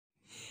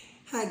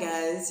Hi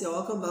guys, you're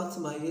welcome back to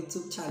my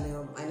YouTube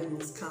channel. My name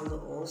is Carlo.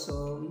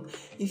 Also,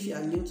 if you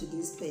are new to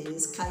this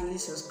page, kindly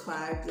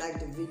subscribe, like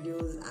the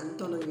videos and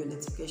turn on your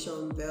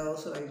notification bell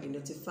so that you'll be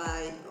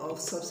notified of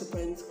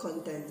subsequent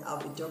content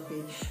I'll be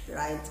dropping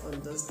right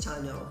on this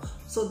channel.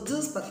 So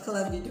this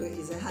particular video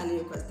is a highly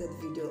requested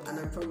video and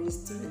I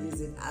promise to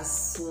release it as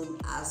soon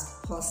as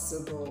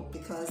possible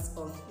because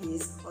of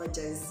its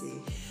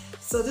urgency.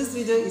 So this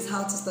video is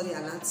how to study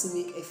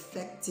anatomy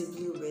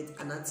effectively with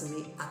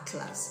Anatomy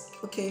Atlas.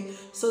 Okay,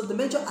 so the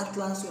major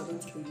atlas we are going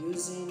to be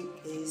using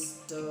is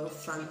the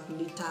Frank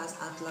Litter's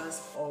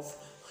Atlas of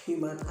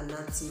Human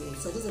Anatomy.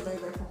 So this is a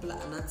very popular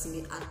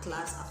anatomy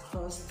atlas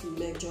across the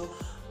major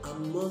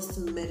and most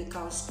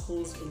medical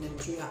schools in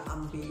Nigeria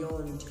and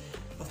beyond.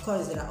 Of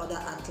course, there are other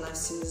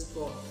atlases,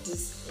 but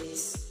this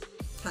is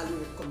highly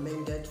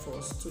recommended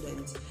for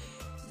students.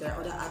 There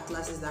are other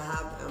atlases that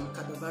have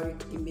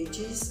cadaveric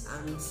images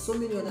and so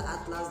many other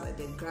atlases like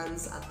the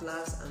Grant's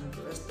Atlas and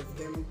the rest of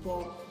them,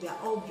 but they are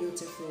all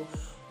beautiful.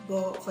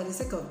 But for the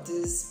sake of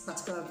this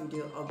particular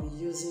video, I'll be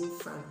using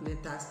Frank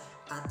Litter's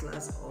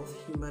Atlas of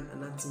Human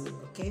Anatomy.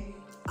 Okay,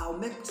 I'll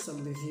make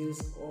some reviews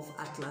of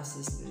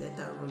atlases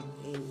later on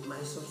in my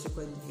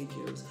subsequent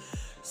videos.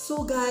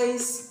 So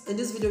guys, in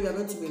this video we are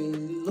going to be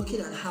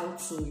looking at how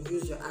to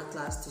use your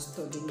atlas to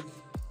study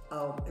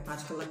a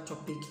particular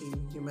topic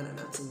in human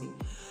anatomy.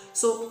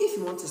 So if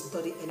you want to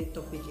study any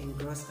topic in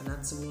gross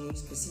anatomy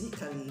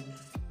specifically,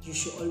 you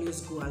should always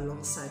go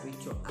alongside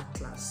with your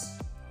atlas,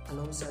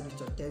 alongside with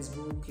your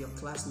textbook, your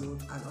class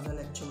notes and other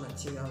lecture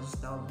materials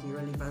that will be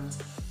relevant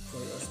for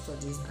your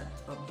studies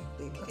at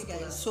the particular. Okay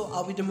guys, so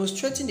I'll be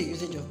demonstrating the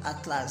usage of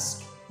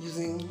atlas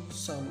using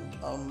some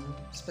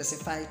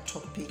specified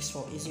topics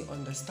for easy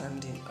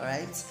understanding.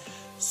 Alright,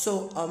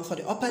 so for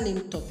the upper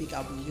limb topic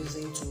I'll be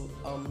using to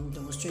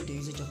demonstrate the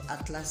usage of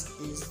atlas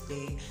is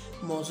the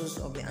muscles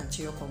of the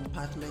anterior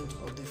compartment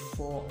of the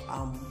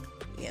forearm.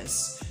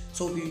 Yes,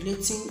 so we'll be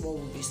relating what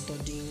we'll be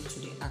studying to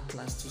the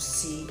atlas to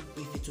see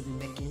if it will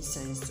be making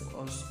sense to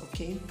us.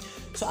 Okay,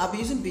 so I'll be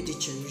using BD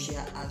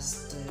Cherusia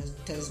as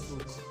the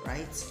textbook,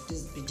 right? This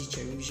is BD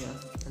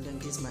Cherusia and then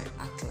this is my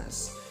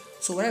atlas.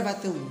 So whatever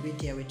thing we read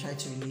here, we try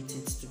to relate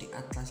it to the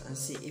atlas and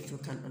see if you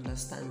can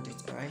understand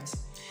it. All right.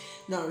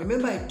 Now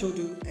remember I told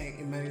you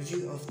in my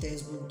review of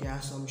textbook there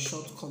are some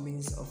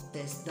shortcomings of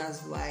text.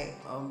 That's why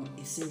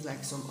it seems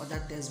like some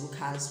other textbook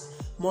has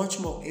much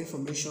more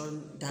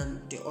information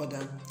than the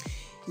other.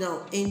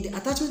 Now in the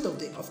attachment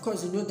of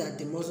course you know that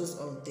the muscles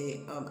of the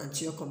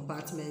anterior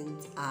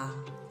compartment are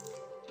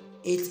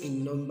 8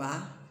 in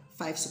number,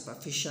 5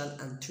 superficial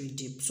and 3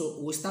 deep. So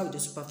we'll start with the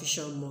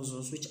superficial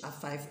muscles, which are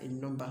 5 in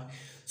number.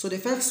 So the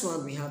first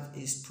one we have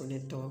is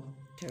pronator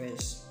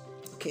teres.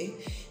 Okay,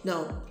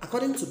 now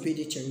according to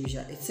BD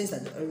Cherusia, it says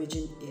that the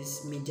origin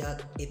is medial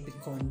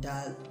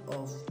epicondyle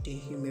of the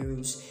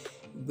humerus.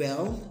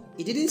 Well,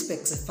 it didn't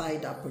specify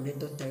that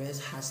pronator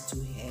teres has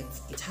 2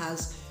 heads. It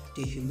has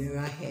the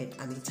humeral head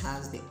and it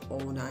has the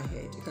ulnar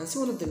head. You can see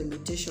one of the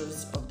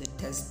limitations of the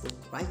textbook,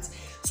 right?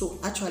 So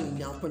actually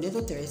now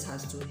pronator teres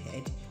has 2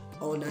 heads,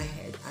 ulnar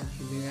head and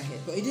humeral head,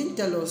 but it didn't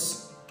tell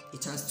us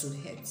it has 2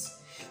 heads.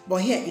 But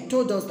here it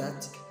told us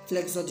that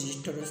flexor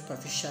digitorum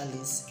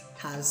superficialis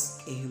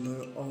has a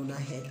humeral ulnar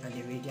head and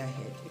a radial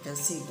head. You can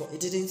see, but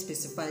it didn't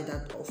specify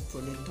that of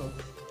pronator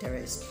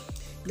teres.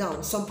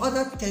 Now, some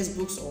other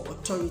textbooks or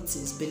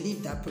authorities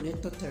believe that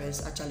pronator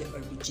teres actually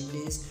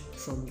originates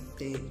from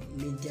the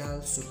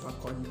medial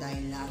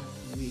supracondylar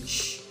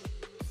ridge,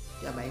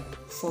 thereby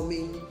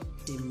forming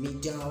the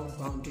medial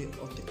boundary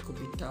of the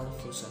cubital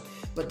fossa.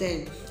 But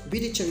then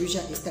BD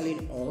Cherusia is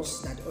telling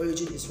us that the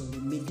origin is from the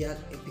medial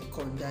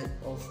epicondyle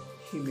of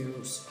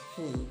humerus.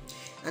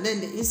 And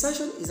then the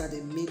insertion is at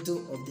the middle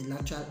of the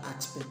lateral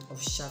aspect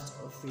of shaft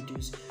of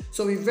radius.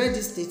 So we've read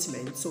this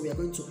statement, so we are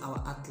going to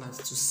our atlas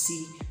to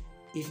see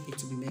if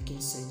it will be making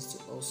sense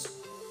to us.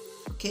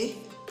 Okay,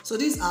 so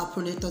these are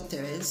pronator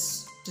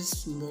teres,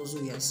 this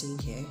muscle we are seeing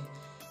here.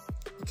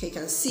 Okay, you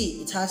can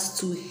see it has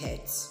 2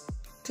 heads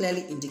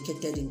clearly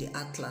indicated in the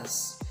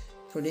atlas: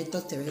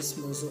 pronator teres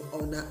muscle,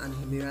 ulnar and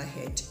humeral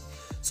head.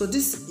 So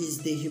this is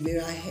the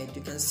humeral head,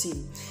 you can see,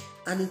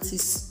 and it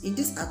is in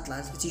this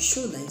atlas it is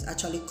shown that it's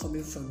actually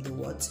coming from the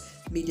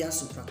medial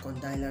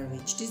supracondylar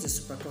ridge. This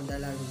is the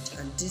supracondylar ridge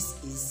and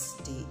this is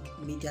the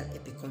medial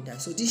epicondyle.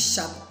 So this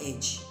sharp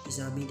edge is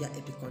our medial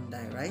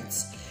epicondyle, right?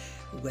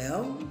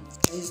 Well,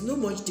 there is no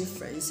much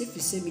difference if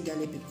you say medial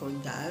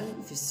epicondyle,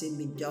 if you say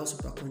medial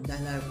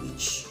supracondylar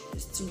ridge,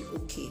 it's still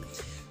okay.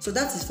 So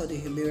that is for the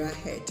humeral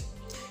head.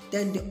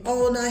 Then the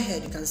ulnar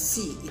head, you can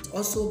see it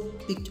also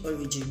picked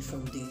origin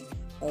from the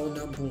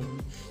ulnar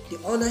bone. The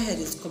ulnar head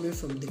is coming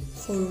from the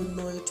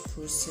coronoid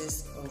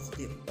process of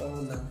the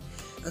ulna,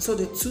 and so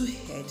the 2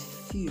 heads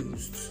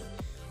fused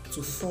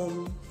to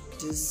form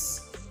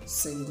this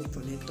single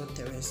pronator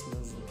teres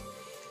muscle.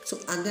 So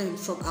and then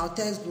from our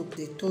textbook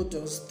they told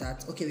us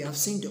that okay, we have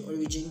seen the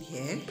origin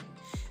here,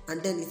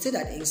 and then it said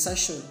that the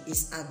insertion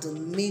is at the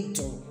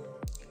middle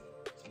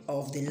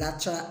of the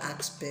lateral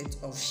aspect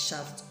of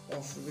shaft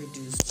of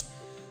radius.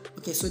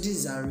 Okay, so this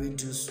is our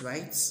radius,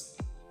 right?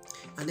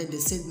 and then they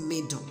said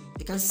middle.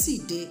 You can see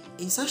the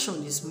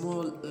insertion is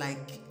more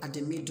like at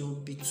the middle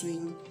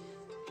between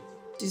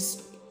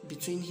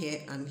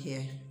here and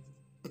here.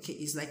 Okay,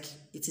 it's like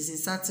it is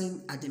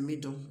inserting at the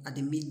middle, at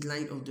the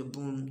midline of the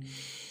bone.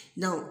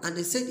 Now, and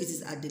they said it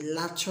is at the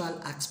lateral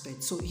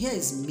aspect. So here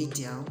is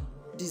medial.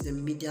 This is the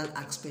medial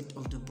aspect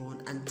of the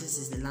bone, and this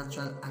is the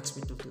lateral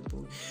aspect of the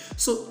bone.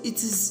 So it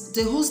is,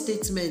 the whole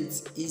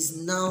statement is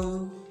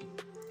now,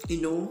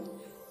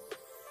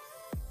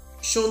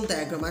 shown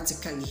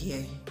diagrammatically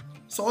here.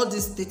 So all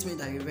this statement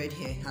that we read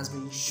here has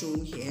been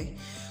shown here.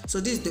 So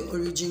this is the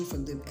origin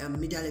from the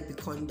medial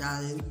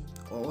epicondyle,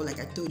 or like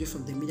I told you,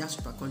 from the medial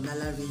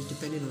supracondylar ridge,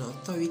 depending on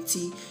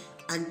authority,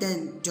 and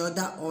then the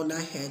other ulnar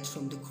head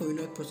from the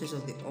coronoid process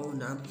of the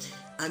ulna,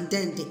 and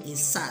then the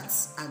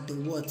inserts at the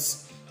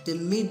the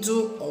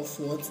middle of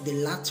the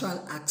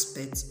lateral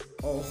aspect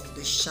of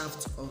the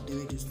shaft of the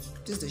radius.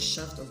 This is the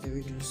shaft of the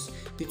radius.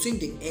 Between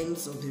the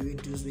ends of the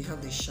radius, we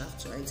have the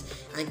shaft, right?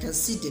 And you can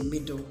see the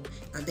middle,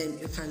 and then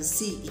you can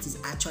see it is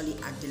actually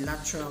at the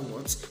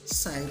lateral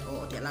side,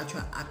 or the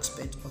lateral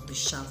aspect of the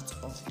shaft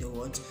of the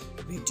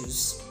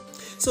radius.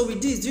 So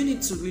with this, you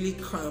need to really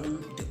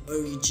cram the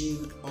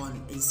origin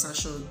on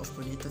insertion of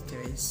pronator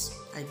teres.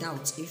 I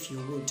doubt if you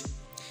would.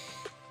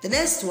 The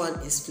next one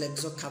is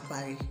flexor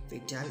carpi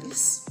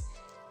radialis,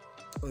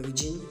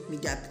 origin,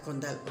 medial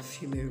epicondyle of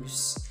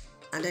humerus,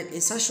 and then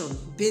insertion,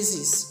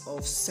 basis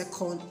of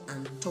second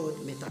and third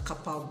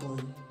metacarpal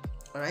bone.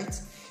 All right,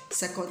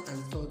 second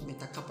and third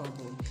metacarpal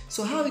bone.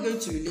 So how are we going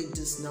to relate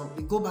this now?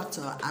 We go back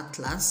to our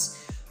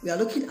atlas. We are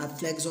looking at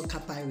flexor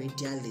carpi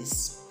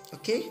radialis.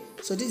 Okay,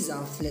 so this is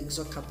our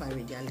flexor carpi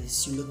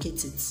radialis. You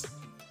locate it,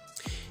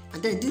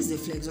 and then this is the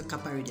flexor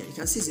carpi radialis. You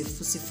can see it's a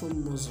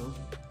fusiform muscle.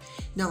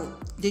 Now,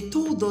 they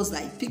told us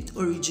that it picked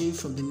origin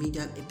from the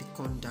medial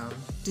epicondyle.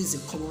 This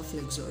is a common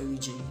flexor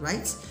origin,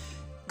 right?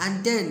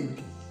 And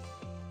then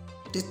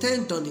the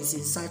tendon is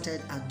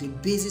inserted at the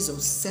basis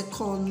of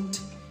second.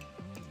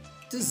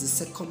 This is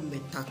the second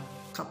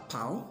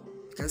metacarpal.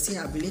 You can see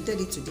I've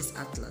related it to this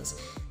atlas,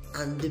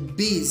 and the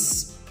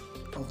base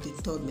of the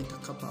third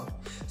metacarpal.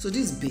 So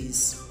this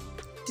base,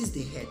 this is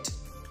the head.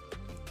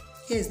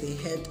 Here's the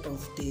head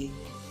of the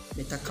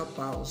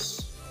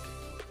metacarpals,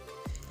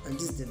 and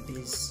this is the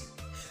base.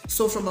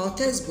 So from our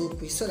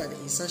textbook, we saw that the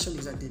insertion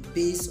is at the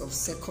base of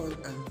second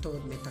and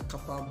third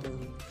metacarpal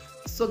bone.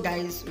 So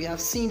guys, we have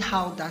seen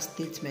how that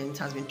statement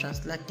has been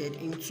translated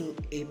into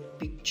a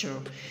picture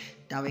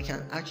that we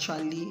can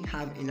actually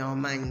have in our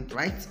mind,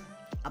 right?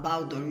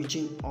 About the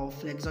origin of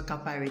flexor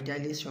carpi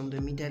radialis from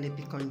the medial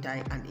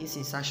epicondyle and its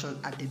insertion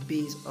at the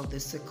base of the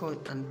second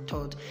and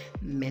third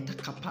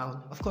metacarpal.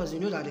 Of course, you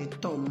know that the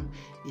thumb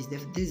is the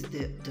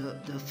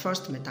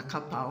first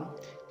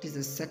metacarpal. This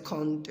is the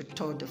second, the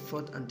third, the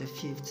fourth, and the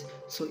fifth.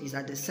 So it's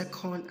at the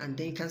second, and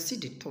then you can see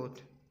the third.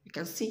 You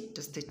can see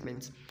the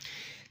statement.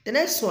 The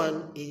next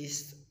one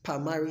is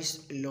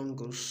palmaris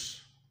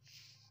longus,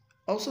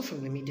 also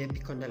from the medial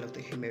epicondyle of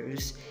the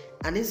humerus,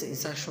 and its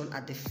insertion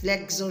at the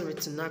flexor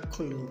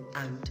retinaculum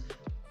and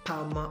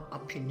palmar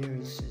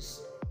aponeurosis.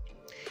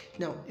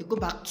 Now, you go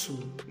back to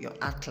your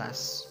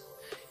atlas.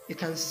 You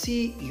can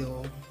see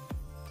your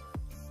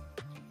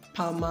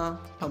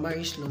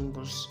palmaris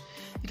longus.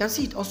 You can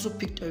see it also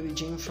picked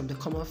origin from the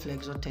common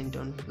flexor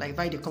tendon, like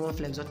by the common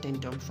flexor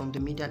tendon from the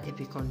medial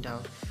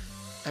epicondyle,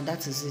 and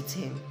that is it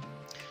here.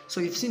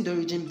 So you've seen the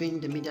origin being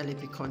the medial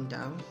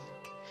epicondyle,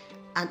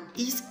 and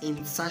its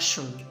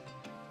insertion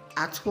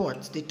at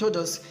what? They told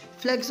us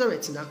flexor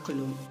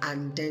retinaculum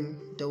and then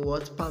the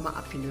palmar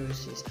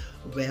aponeurosis.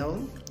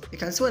 Well, you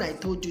can see what I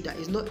told you, that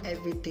is not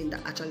everything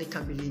that actually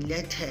can be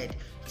related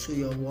to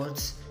your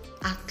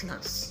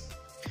atlas.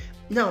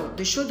 Now,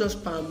 they showed us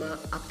palmar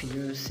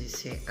aponeurosis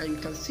here, and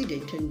you can see the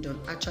tendon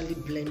actually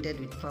blended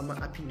with palmar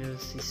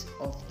aponeurosis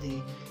of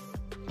the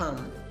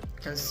palm.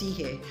 You can see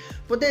here.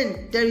 But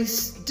then there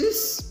is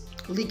this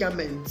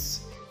ligament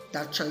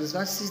that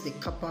transverses the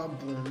carpal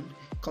bone,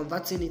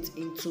 converting it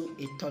into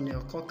a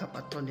tunnel called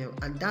carpal tunnel,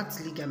 and that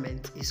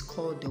ligament is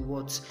called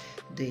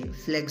the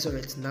flexor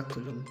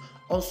retinaculum,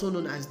 also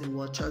known as the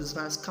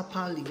transverse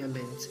carpal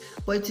ligament.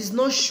 But it is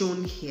not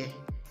shown here.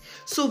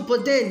 So,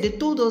 but then they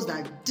told us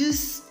that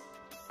this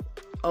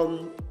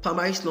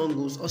palmaris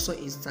longus also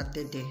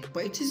inserted there,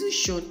 but it isn't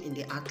shown in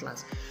the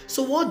atlas.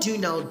 So what do you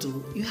now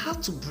do? You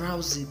have to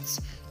browse it,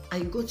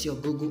 and you go to your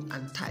Google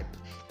and type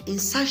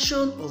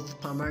insertion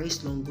of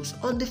palmaris longus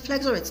on the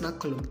flexor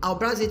retinaculum. I'll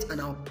browse it and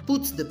I'll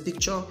put the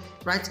picture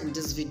right in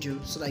this video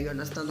so that you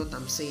understand what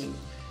I'm saying.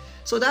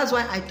 So that's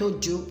why I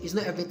told you it's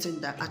not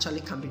everything that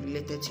actually can be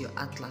related to your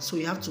atlas. So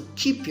you have to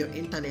keep your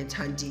internet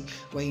handy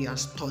when you are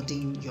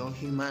studying your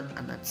human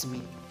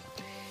anatomy.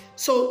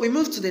 So we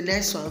move to the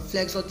next one,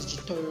 flexor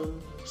digitorum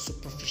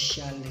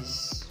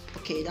superficialis.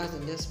 Okay, that's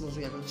the next muscle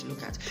we are going to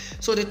look at.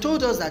 So they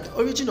told us that the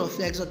origin of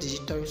flexor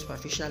digitorum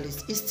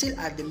superficialis is still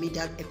at the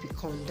medial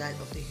epicondyle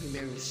of the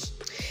humerus.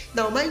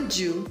 Now, mind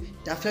you,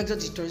 that flexor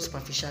digitorum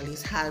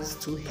superficialis has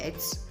two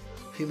heads,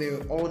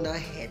 humeroulnar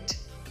head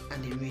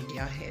and a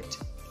radial head.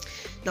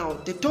 Now,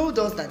 they told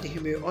us that the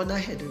humeral ulnar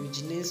head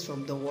originates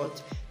from the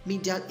what?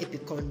 Medial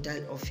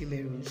epicondyle of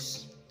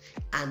humerus,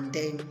 and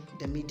then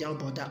the medial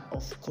border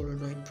of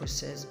coronoid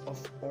process of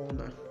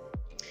ulna.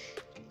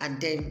 And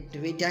then the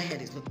radial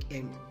head is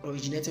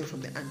originating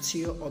from the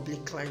anterior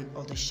oblique line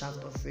of the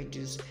shaft of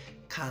radius.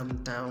 Calm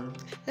down.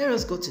 Let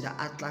us go to the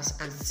atlas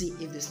and see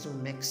if this will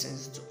make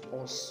sense to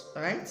us.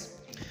 Alright?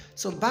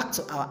 So back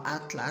to our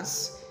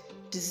atlas.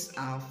 This is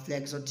our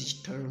flexor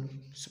digitorum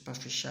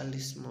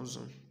superficialis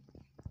muscle.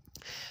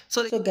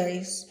 So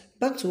guys,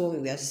 back to what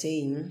we were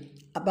saying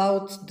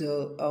about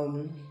the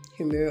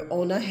humeral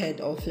ulnar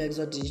head or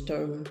flexor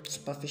digitorum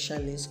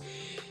superficialis.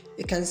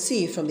 You can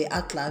see from the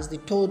atlas, they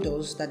told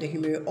us that the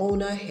humeral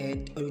ulnar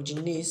head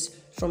originates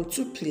from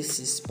two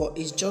places, but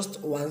it's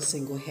just one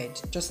single head,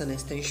 just an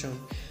extension.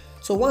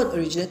 So one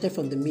originated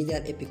from the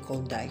medial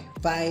epicondyle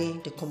by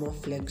the common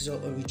flexor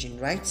origin,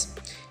 right?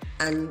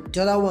 And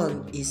the other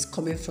one is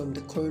coming from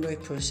the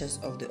coronoid process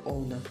of the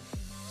ulna.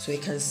 So you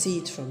can see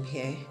it from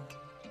here.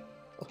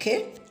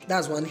 Okay,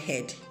 that's one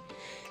head.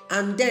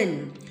 And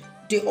then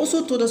they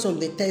also told us from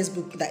the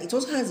textbook that it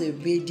also has a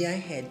radial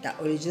head that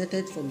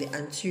originated from the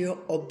anterior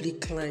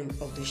oblique line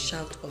of the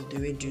shaft of the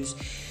radius.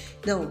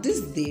 Now, this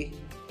is the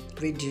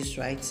radius,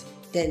 right?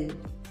 Then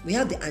we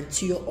have the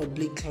anterior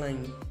oblique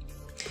line.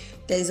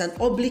 There is an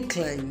oblique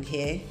line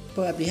here.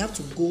 Probably have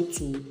to go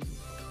to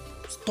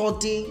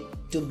study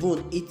the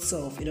bone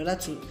itself in order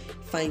to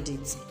find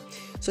it.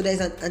 So there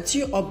is an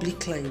anterior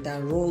oblique line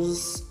that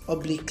runs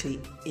obliquely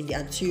in the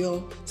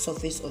anterior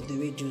surface of the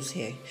radius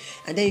here.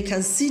 And then you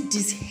can see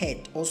this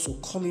head also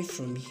coming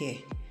from here.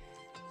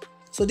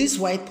 So this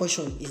white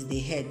portion is the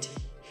head.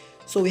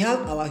 So we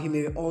have our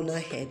humeral ulnar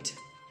head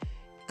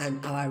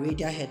and our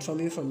radial head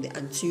forming from the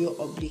anterior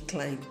oblique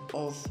line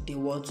of the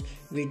what?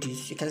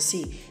 Radius. You can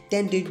see.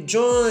 Then they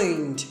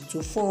joined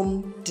to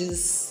form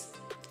this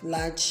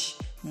large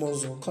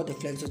muscle called the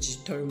flexor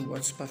digitorum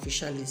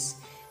superficialis.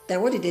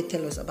 Then what did they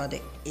tell us about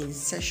the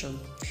insertion?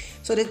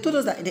 So they told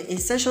us that the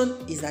insertion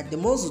is that the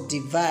muscle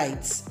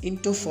divides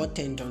into 4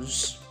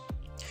 tendons.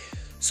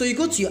 So you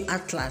go to your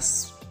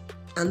atlas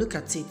and look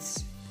at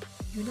it.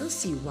 You now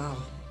see, wow,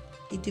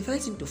 it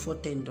divides into 4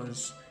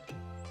 tendons.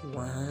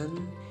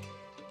 1,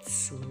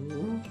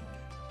 2,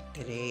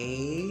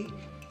 3,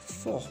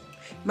 4.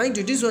 Mind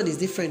you, this one is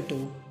different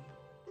though.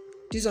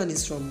 This one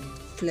is from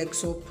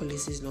flexor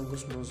pollicis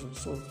longus muscle.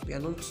 So we are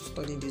not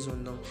studying this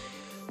one now.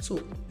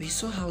 So we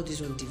saw how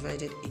this one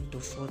divided into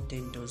 4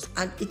 tendons,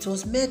 and it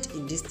was made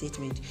in this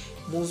statement,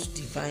 muscle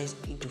divides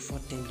into 4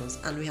 tendons,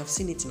 and we have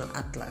seen it in our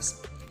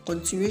atlas.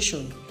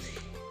 Continuation,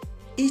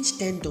 each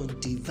tendon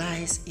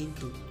divides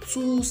into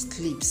 2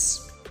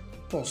 slips.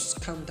 Pause,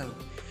 calm down,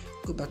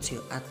 go back to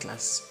your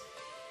atlas.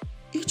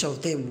 Each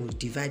of them will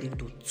divide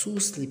into 2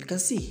 slips. You can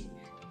see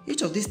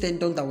each of these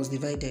tendons that was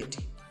divided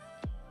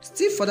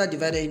still further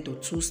divided into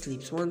 2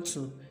 slips. 1,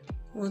 2,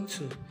 1,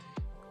 2,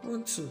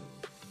 1, 2,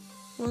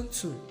 1,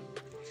 2.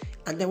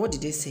 And then what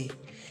did they say?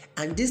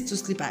 And these 2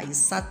 slips are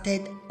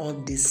inserted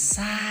on the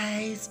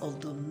sides of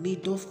the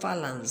middle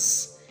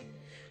phalanx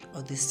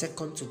of the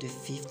 2nd to the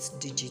 5th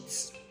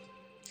digits.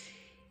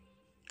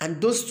 And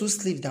those 2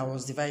 slips that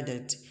was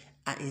divided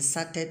are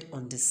inserted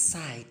on the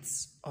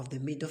sides of the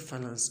middle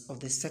phalanx of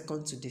the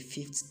 2nd to the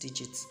 5th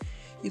digits.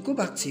 You go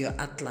back to your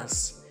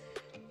atlas.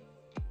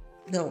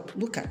 Now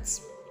look at,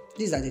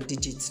 these are the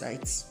digits,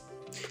 right?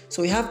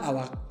 So we have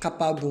our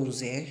carpal bones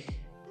here.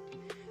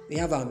 We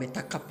have our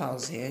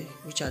metacarpals here,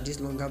 which are these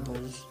longer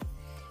bones.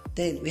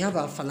 Then we have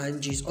our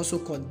phalanges, also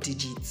called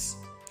digits.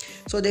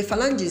 So the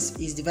phalanges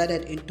is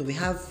divided into, we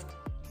have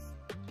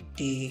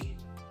the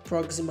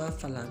proximal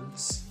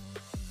phalanx,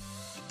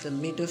 the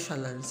middle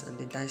phalanx, and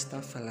the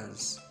distal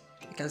phalanx.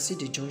 You can see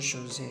the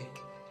junctions here.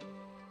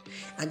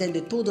 And then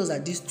they told us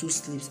that these 2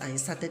 slips are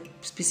inserted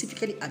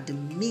specifically at the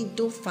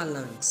middle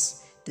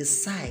phalanx, the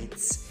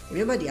sides.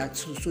 Remember, there are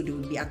 2, so they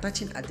will be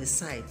attaching at the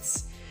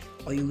sides,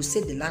 or you will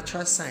say the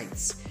lateral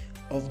sides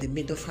of the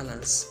middle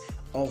phalanx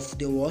of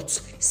the what?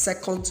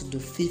 2nd to the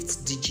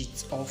 5th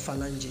digit of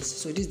phalanges.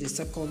 So this is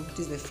the 2nd,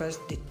 this is the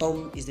 1st, the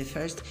thumb is the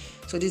 1st.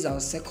 So these are our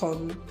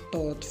 2nd,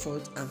 3rd,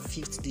 4th, and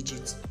 5th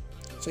digits.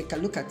 So you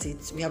can look at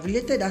it. We have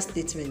related that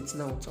statement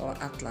now to our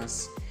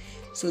atlas.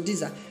 So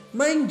these are,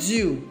 mind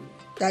you,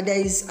 that there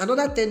is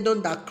another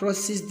tendon that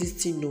crosses this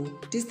thing. No,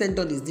 this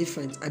tendon is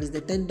different, and it's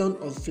the tendon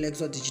of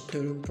flexor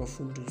digitorum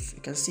profundus.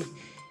 You can see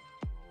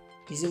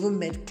it's even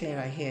made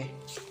clearer here.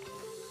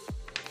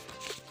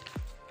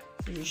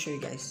 Let me show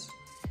you guys.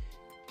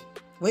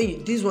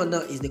 This one now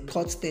is the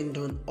cut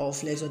tendon of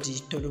flexor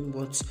digitorum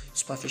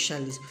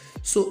superficialis.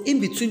 So in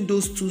between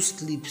those 2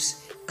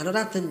 slips,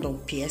 another tendon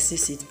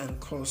pierces it and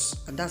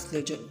cross, and that's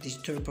flexor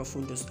digitorum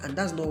profundus, and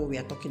that's not what we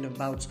are talking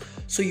about.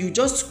 So you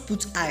just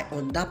put eye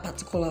on that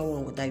particular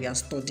one that you are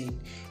studying.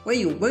 When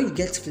you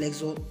get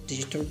flexor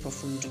digitorum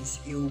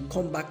profundus, you will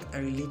come back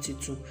and relate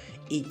it to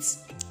it.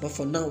 But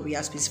for now, we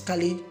are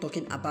specifically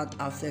talking about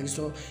our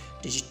flexor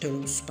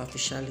digitorum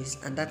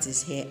superficialis, and that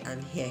is here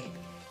and here.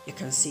 You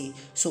can see,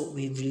 so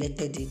we've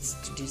related it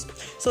to this.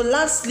 So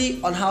lastly,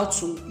 on how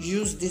to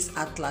use this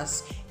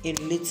atlas in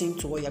relating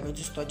to what you're going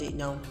to study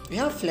now, we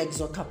have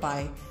flexor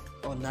carpi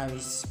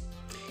ulnaris.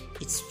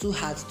 It's two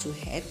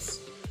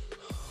heads,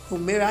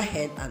 humeral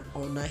head and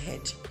ulnar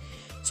head.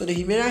 So the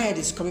humeral head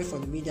is coming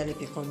from the medial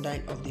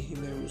epicondyle of the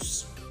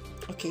humerus.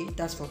 Okay,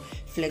 that's for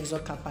flexor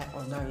carpi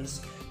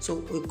ulnaris. So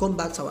we'll come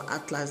back to our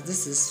atlas.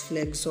 This is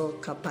flexor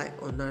carpi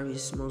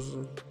ulnaris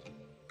muscle.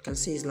 You can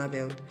see it's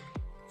labeled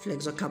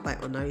flexor carpi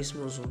ulnaris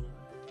muscle,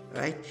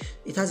 right?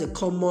 It has a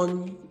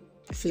common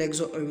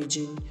flexor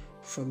origin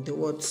from the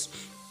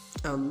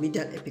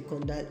medial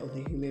epicondyle of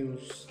the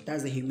humerus.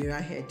 That's the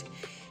humeral head.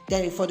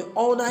 Then for the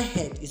ulnar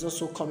head, is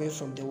also coming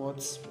from the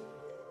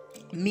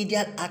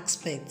medial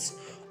aspect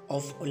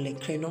of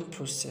olecranon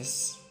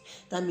process.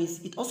 That means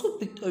it also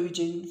picked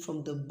origin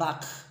from the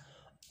back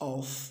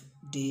of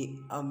the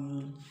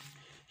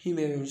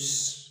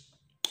humerus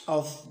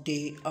of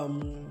the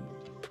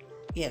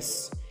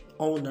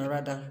ulna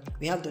rather.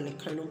 We have the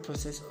olecranon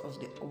process of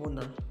the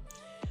ulna.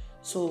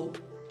 So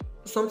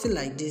something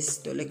like this,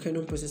 the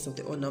olecranon process of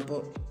the ulna,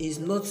 but is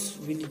not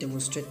really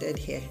demonstrated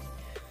here.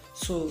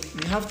 So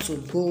you have to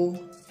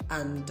go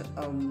and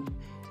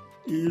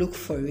look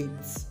for it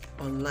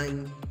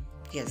online.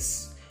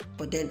 Yes,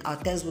 but then our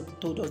textbook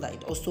told us that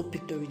it also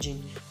picked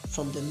origin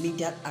from the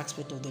medial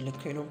aspect of the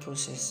olecranon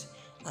process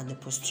and the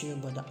posterior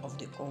border of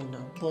the ulna.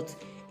 But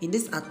in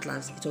this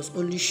atlas, it was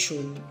only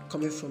shown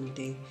coming from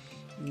the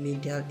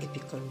medial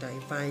epicondyle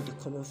via the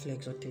common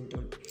flexor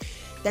tendon.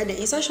 Then the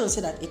insertion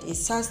said that it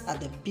inserts at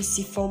the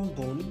pisiform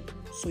bone.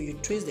 So you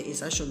trace the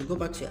insertion, go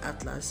back to your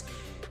atlas,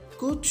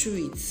 go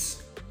through it.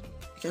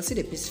 You can see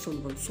the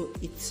pisiform bone. So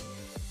it's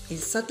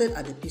inserted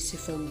at the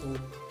pisiform bone.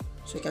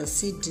 So you can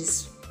see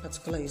this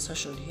particular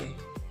insertion here.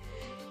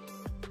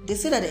 They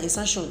say that the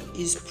insertion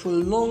is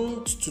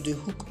prolonged to the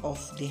hook of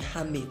the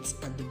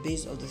hamate and the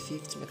base of the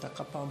fifth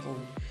metacarpal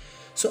bone.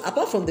 So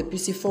apart from the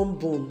pisiform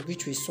bone,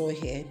 which we saw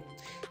here,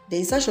 the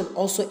insertion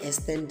also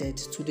extended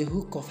to the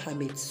hook of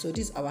hamate. So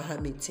this is our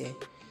hamate here. You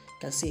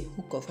can see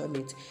hook of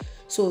hamate.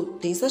 So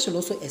the insertion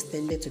also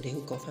extended to the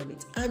hook of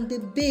hamate and the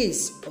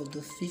base of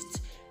the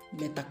fifth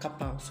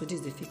metacarpal. So this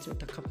is the fifth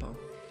metacarpal.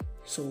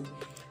 So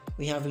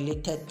we have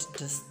related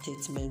the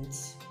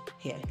statements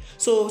here.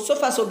 So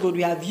far so good.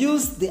 We have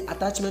used the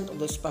attachment of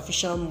the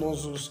superficial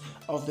muscles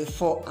of the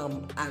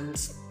forearm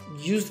and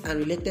used and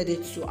related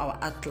it to our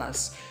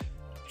atlas.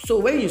 So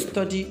when you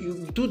study,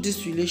 you do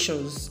these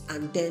relations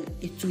and then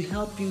it will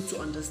help you to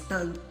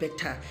understand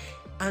better,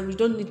 and you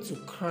don't need to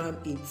cram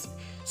it.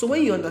 So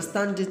when you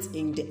understand it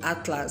in the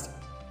atlas,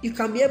 you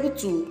can be able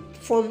to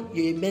form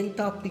your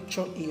mental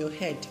picture in your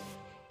head.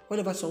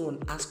 Whenever someone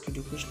asks you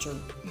the question,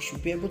 you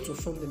should be able to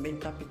form the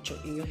mental picture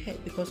in your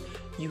head because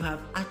you have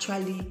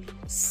actually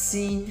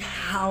seen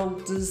how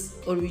this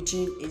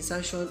origin,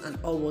 insertion, and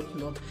all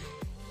whatnot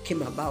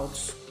came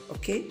about.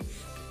 Okay?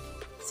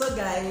 So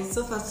guys,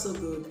 so far so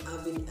good.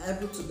 I've been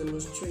able to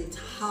demonstrate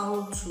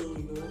how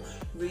to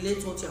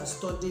relate what you are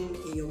studying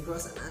in your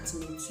gross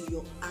anatomy to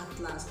your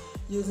atlas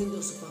using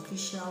the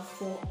superficial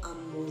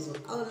forearm muscle.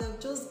 I would have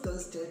just gone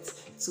straight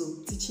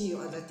to teaching you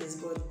other things,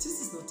 but this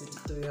is not a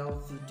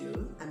tutorial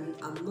video. I mean,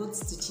 I'm not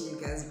teaching you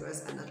guys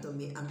gross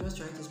anatomy. I'm just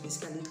trying to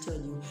basically tell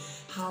you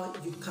how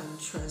you can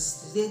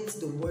translate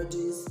the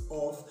wordings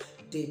of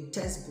the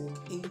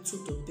textbook into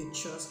the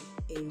pictures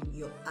in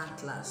your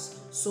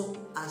atlas so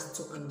as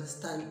to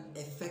understand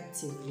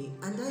effectively.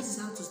 And that is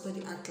how to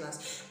study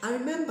atlas. And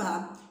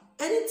remember,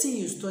 anything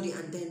you study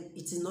and then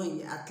it is not in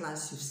the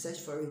atlas, you search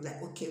for it,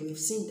 like, okay, we've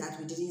seen that,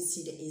 we didn't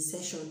see the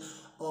insertion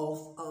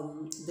of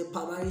the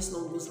palmaris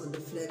longus on the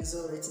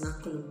flexor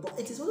retinaculum, but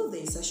it is one of the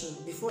insertions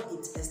before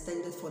it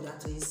extended further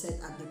to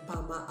insert at the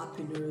palmar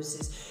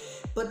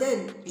aponeurosis. But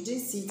then you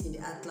didn't see it in the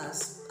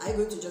atlas. Are you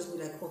going to just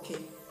be like, okay,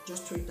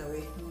 just throw it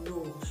away?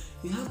 No,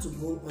 you have to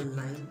go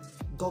online,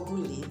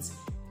 Google it,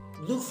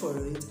 look for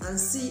it, and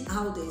see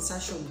how the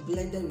insertion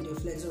blended with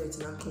the flexor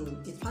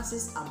retinaculum. It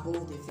passes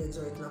above the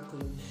flexor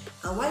retinaculum,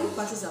 and while it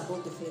passes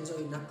above the flexor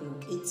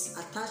retinaculum, it's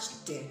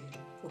attached there,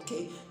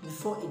 okay,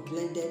 before it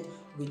blended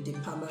with the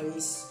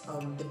palmaris,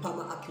 the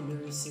palmar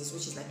aponeurosis,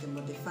 which is like a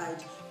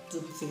modified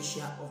tube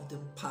fascia of the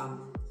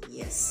palm.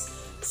 Yes.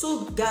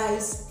 So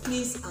guys,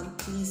 please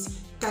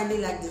kindly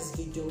like this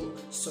video,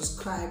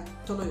 subscribe,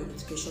 turn on your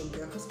notification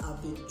bell because I'll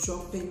be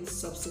dropping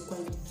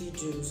subsequent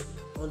videos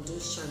on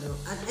this channel.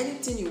 And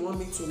anything you want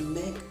me to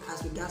make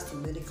as regards to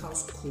medical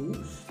school,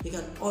 you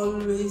can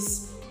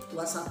always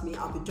WhatsApp me.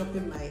 I'll be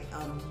dropping my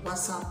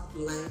WhatsApp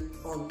line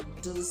on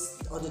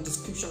the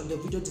description, the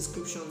video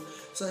description,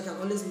 so you can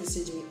always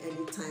message me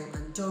anytime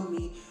and tell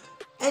me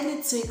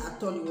anything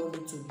at all you want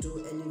me to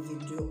do, any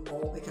video,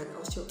 or we can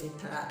also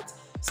interact.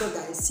 So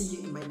guys, see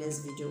you in my next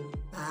video.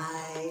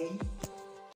 Bye.